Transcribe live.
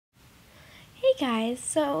Guys,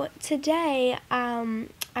 so today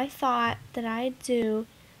I thought that I'd do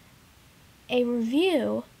a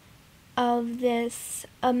review of this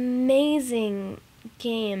amazing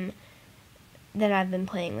game that I've been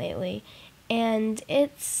playing lately, and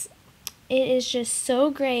it is just so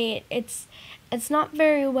great. It's not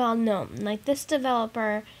very well known. Like, this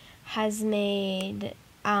developer has made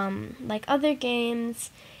like other games.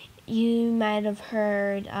 You might have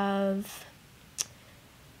heard of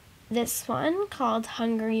this one called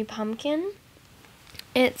Hungry Pumpkin.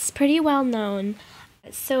 It's pretty well known,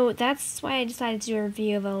 so that's why I decided to do a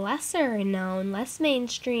review of a lesser known, less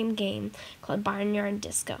mainstream game called Barnyard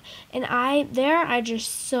Disco. And there are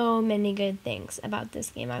just so many good things about this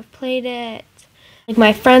game. I've played it, like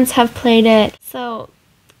my friends have played it, so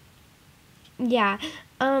yeah.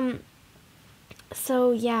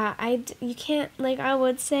 You can't, like, I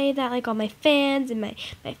would say that, like, all my fans and my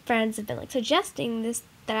friends have been, like, suggesting this,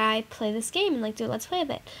 that I play this game and, like, do a let's play of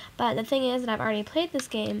it. But the thing is that I've already played this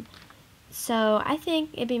game, so I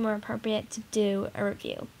think it'd be more appropriate to do a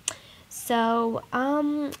review. So,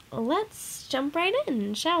 let's jump right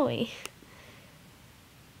in, shall we?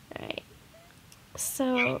 Alright.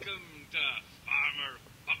 So, welcome to Farmer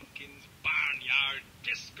Pumpkin's Barnyard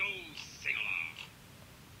Disco Sing-Along.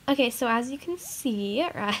 okay, so as you can see,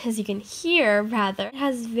 or as you can hear, rather, it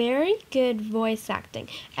has very good voice acting.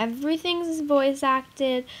 Everything's voice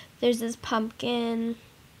acted. There's this pumpkin.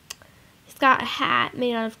 He's got a hat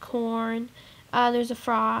made out of corn. There's a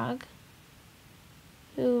frog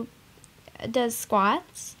who does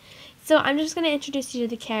squats. So I'm just going to introduce you to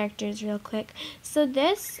the characters real quick. So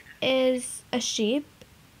this is a sheep.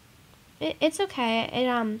 It's okay.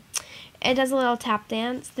 It does a little tap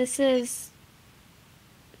dance. This is...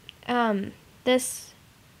 I'll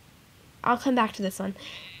come back to this one.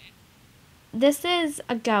 This is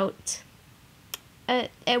a goat.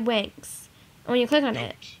 It winks. When you click on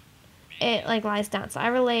it, it like lies down. So I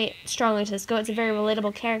relate strongly to this goat. It's a very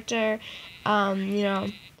relatable character. You know.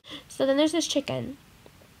 So then there's this chicken,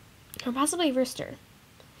 or possibly a rooster.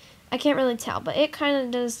 I can't really tell, but it kind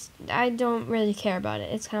of does. I don't really care about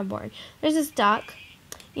it. It's kind of boring. There's this duck.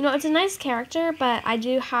 You know, it's a nice character, but I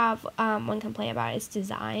do have one complaint about its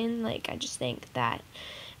design. Like, I just think that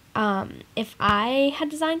if I had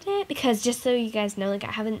designed it, because just so you guys know, like,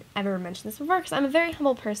 I haven't ever mentioned this before, because I'm a very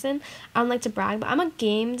humble person. I don't like to brag, but I'm a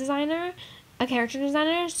game designer, a character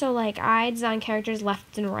designer, so, like, I design characters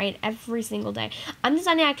left and right every single day. I'm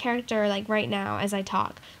designing a character, like, right now as I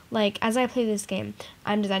talk. Like, as I play this game,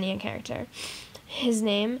 I'm designing a character. His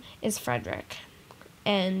name is Frederick,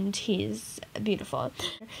 and he's beautiful.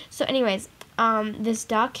 So anyways, this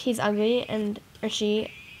duck, he's ugly, or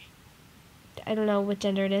she, I don't know what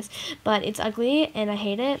gender it is, but it's ugly, and I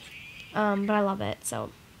hate it, but I love it,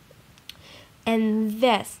 so. And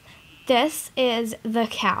this is the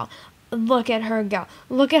cow. Look at her go.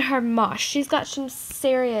 Look at her mosh. She's got some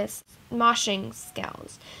serious moshing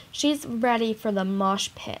skills. She's ready for the mosh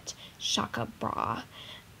pit. Shaka bra.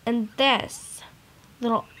 And this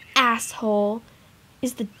little asshole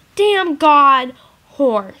is the damn god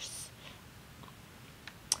horse.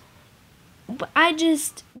 But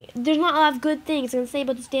there's not a lot of good things I can say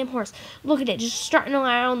about this damn horse. Look at it, just strutting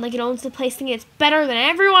around like it owns the place, thinking it's better than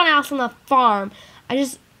everyone else on the farm. I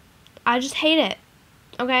just hate it.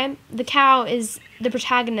 Okay? The cow is the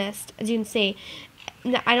protagonist, as you can see.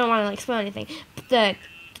 I don't want to, like, spoil anything. But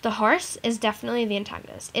the horse is definitely the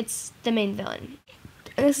antagonist. It's the main villain.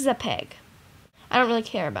 And this is a pig. I don't really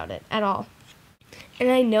care about it at all.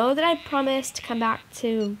 And I know that I promised to come back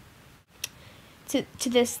to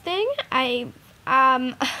this thing. You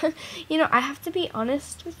know, I have to be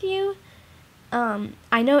honest with you.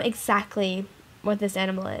 I know exactly what this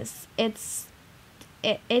animal is. It's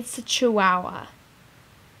a chihuahua.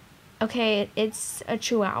 Okay, it's a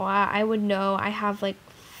chihuahua. I would know. I have like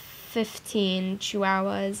 15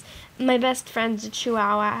 chihuahuas. My best friend's a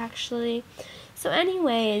chihuahua, actually. So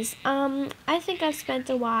anyways, I think I've spent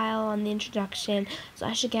a while on the introduction, so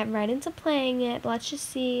I should get right into playing it, but let's just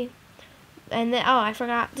see. And then, oh, I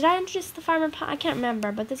forgot. Did I introduce the farmer? I can't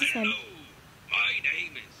remember, but this is him. My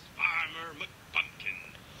name is Farmer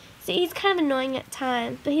McPumpkin. See, he's kind of annoying at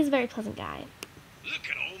times, but he's a very pleasant guy. Look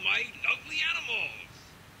at all my lovely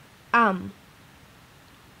animals.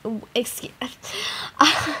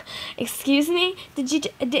 Excuse me? Did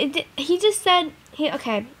he just said,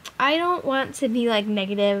 okay, I don't want to be, like,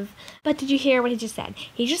 negative, but did you hear what he just said?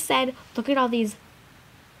 He just said, look at all these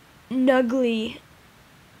nuggly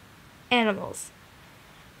animals.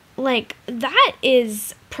 Like, that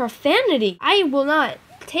is profanity. I will not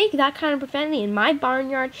take that kind of profanity in my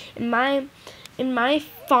barnyard, in my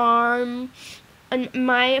farm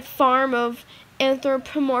of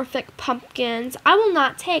anthropomorphic pumpkins. I will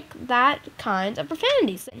not take that kind of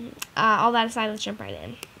profanity. All that aside, let's jump right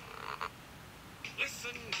in.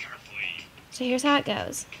 Listen carefully. So here's how it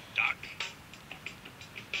goes. Duck.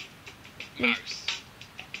 Mouse.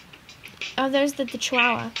 Oh, there's the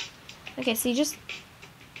chihuahua. Okay, so you just,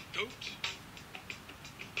 Goat.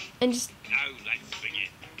 and just, Now let's begin.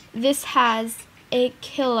 this has a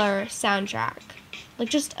killer soundtrack. Like,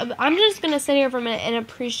 just, I'm just gonna sit here for a minute and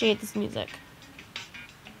appreciate this music.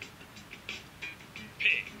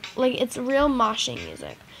 Pig. Like, it's real moshing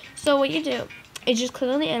music. So what you do is just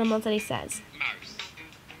click on the animals that he says.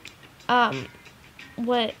 Mouse.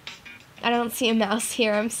 What? I don't see a mouse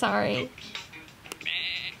here, I'm sorry. Goat.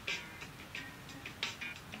 Meh.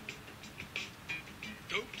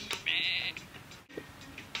 Goat. Meh.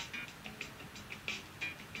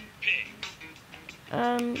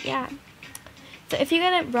 Pig. Yeah. So if you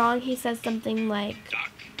get it wrong, he says something like,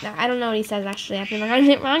 Duck. no, I don't know what he says actually. I think I got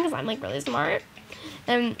it wrong because I'm like really smart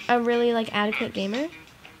and a really like adequate gamer.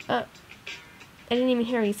 I didn't even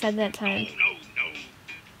hear what he said that time. No.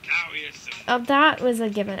 Now here's some. Oh, that was a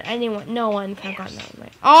given. No one could have gotten that one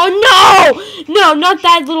right. Oh no! No, not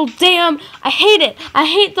that little damn. I hate it. I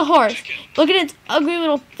hate the horse. Look at its ugly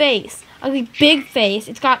little face. Ugly big face.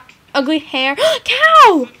 It's got ugly hair. Cow!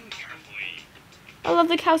 Listen carefully. I love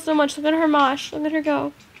the cow so much. Look at her mosh. Look at her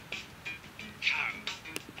go. Cow.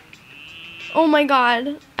 Oh my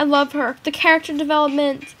god. I love her. The character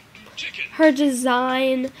development, Chicken. her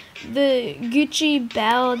design, the Gucci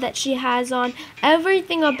bell that she has on,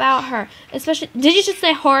 everything about her. Especially, did you just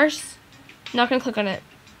say horse? Not gonna click on it.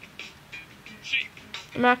 Sheep.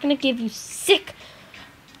 I'm not gonna give you sick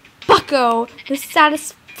bucko the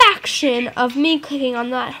satisfaction of me clicking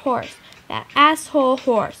on that horse. That asshole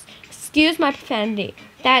horse. Excuse my profanity.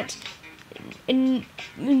 That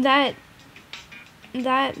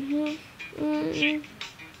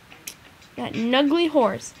nuggly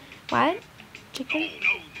horse. What? Chicken?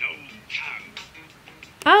 No. Cow.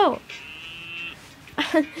 Oh.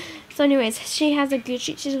 So anyways, she has a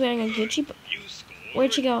Gucci, she's wearing a Gucci, You scored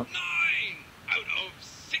where'd she go? 9 out of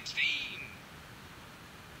 16.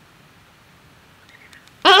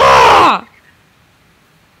 Ah!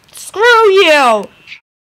 Screw you!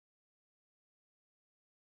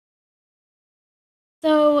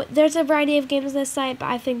 So there's a variety of games on this site, but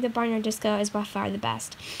I think the Barnyard Disco is by far the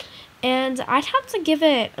best. And I'd have to give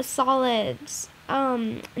it a solid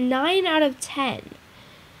 9 out of 10.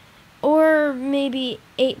 Or maybe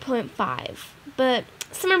 8.5. But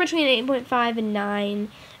somewhere between 8.5 and 9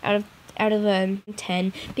 out of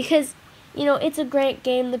 10. Because, you know, it's a great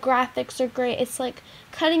game. The graphics are great. It's like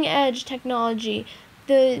cutting edge technology.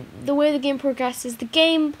 The way the game progresses, the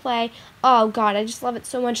gameplay, oh god, I just love it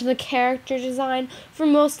so much. And the character design for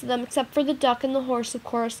most of them, except for the duck and the horse, of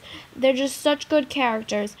course. They're just such good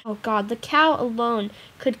characters. Oh god, the cow alone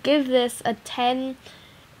could give this a 10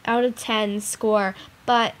 out of 10 score.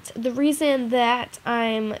 But the reason that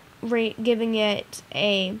I'm giving it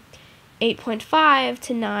a 8.5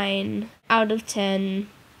 to 9 out of 10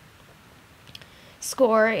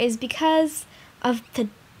 score is because of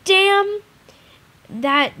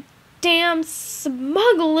that damn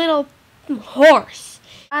smug little horse.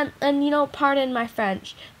 And you know, pardon my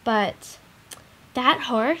French, but that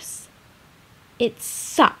horse, it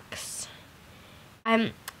sucks.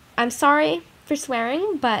 I'm sorry for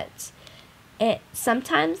swearing, but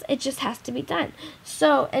sometimes it just has to be done.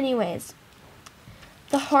 So anyways,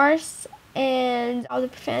 the horse and all the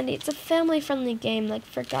profanity, it's a family-friendly game, like,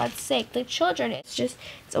 for God's sake. The children, it's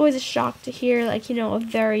always a shock to hear, like, you know, a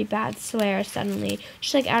very bad swear suddenly,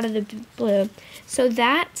 just like out of the blue. So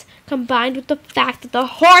that, combined with the fact that the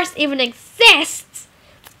horse even exists,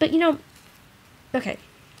 but you know, okay,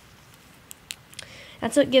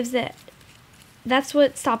 that's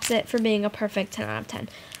what stops it from being a perfect 10 out of 10.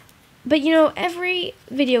 But you know, every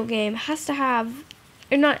video game has to have,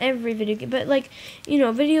 or not every video game, but like, you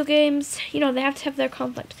know, video games, you know, they have to have their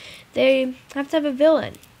conflict. They have to have a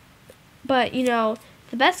villain. But, you know,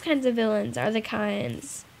 the best kinds of villains are the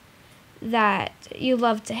kinds that you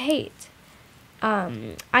love to hate.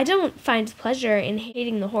 I don't find pleasure in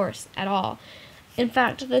hating the horse at all. In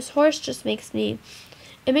fact, this horse just makes me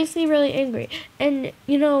really angry. And,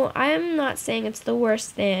 you know, I am not saying it's the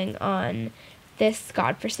worst thing on this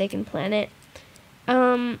godforsaken planet.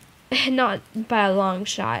 Not by a long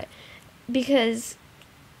shot, because,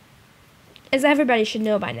 as everybody should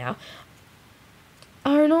know by now,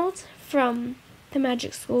 Arnold from the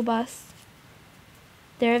Magic School Bus,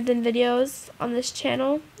 there have been videos on this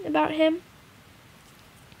channel about him.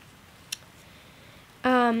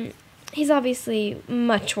 He's obviously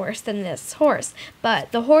much worse than this horse,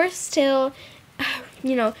 but the horse still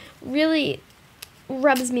you know, really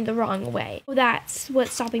rubs me the wrong way. That's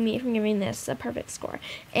what's stopping me from giving this a perfect score.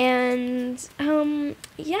 And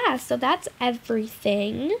yeah, so that's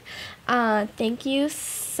everything. Thank you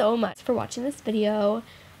so much for watching this video.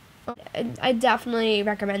 I definitely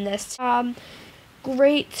recommend this.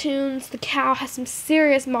 Great tunes. The cow has some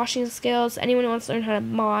serious moshing skills. Anyone who wants to learn how to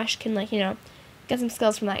mosh can, like, you know, get some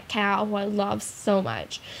skills from that cow who I love so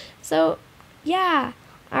much. So yeah,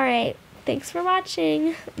 alright, thanks for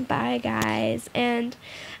watching. Bye guys, and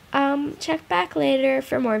check back later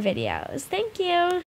for more videos. Thank you.